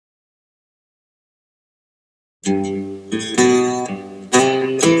Oh,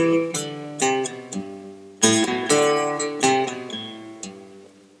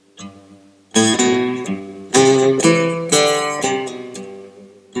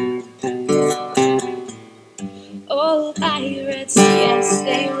 pirates, yes,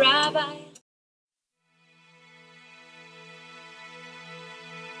 they rabbi.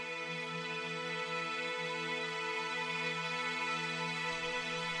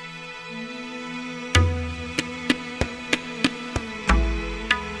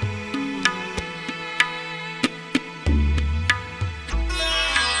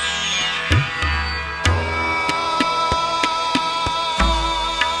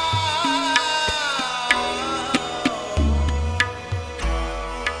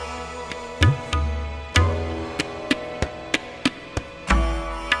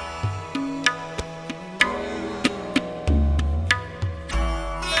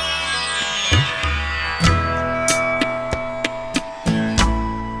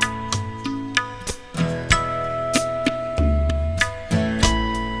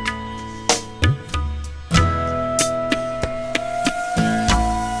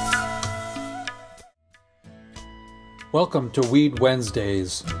 Welcome to Weed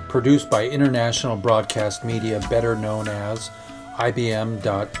Wednesdays, produced by international broadcast media better known as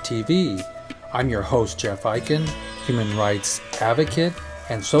IBM.TV. I'm your host, Jeff Eichen, human rights advocate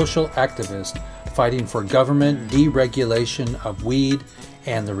and social activist fighting for government deregulation of weed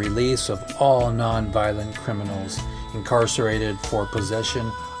and the release of all nonviolent criminals incarcerated for possession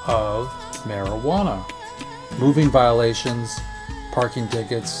of marijuana, moving violations, parking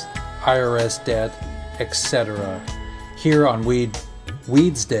tickets, IRS debt, etc. Here on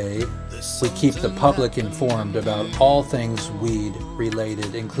Weeds Day, we keep the public informed about all things weed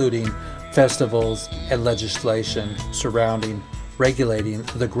related, including festivals and legislation surrounding regulating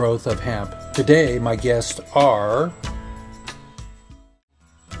the growth of hemp. Today, my guests are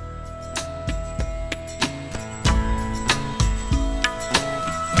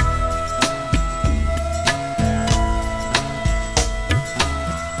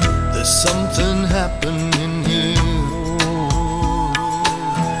There's something happening here.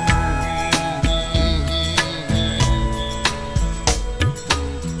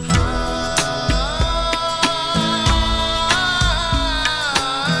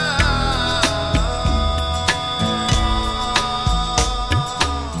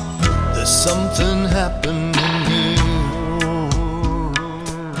 There's something happening.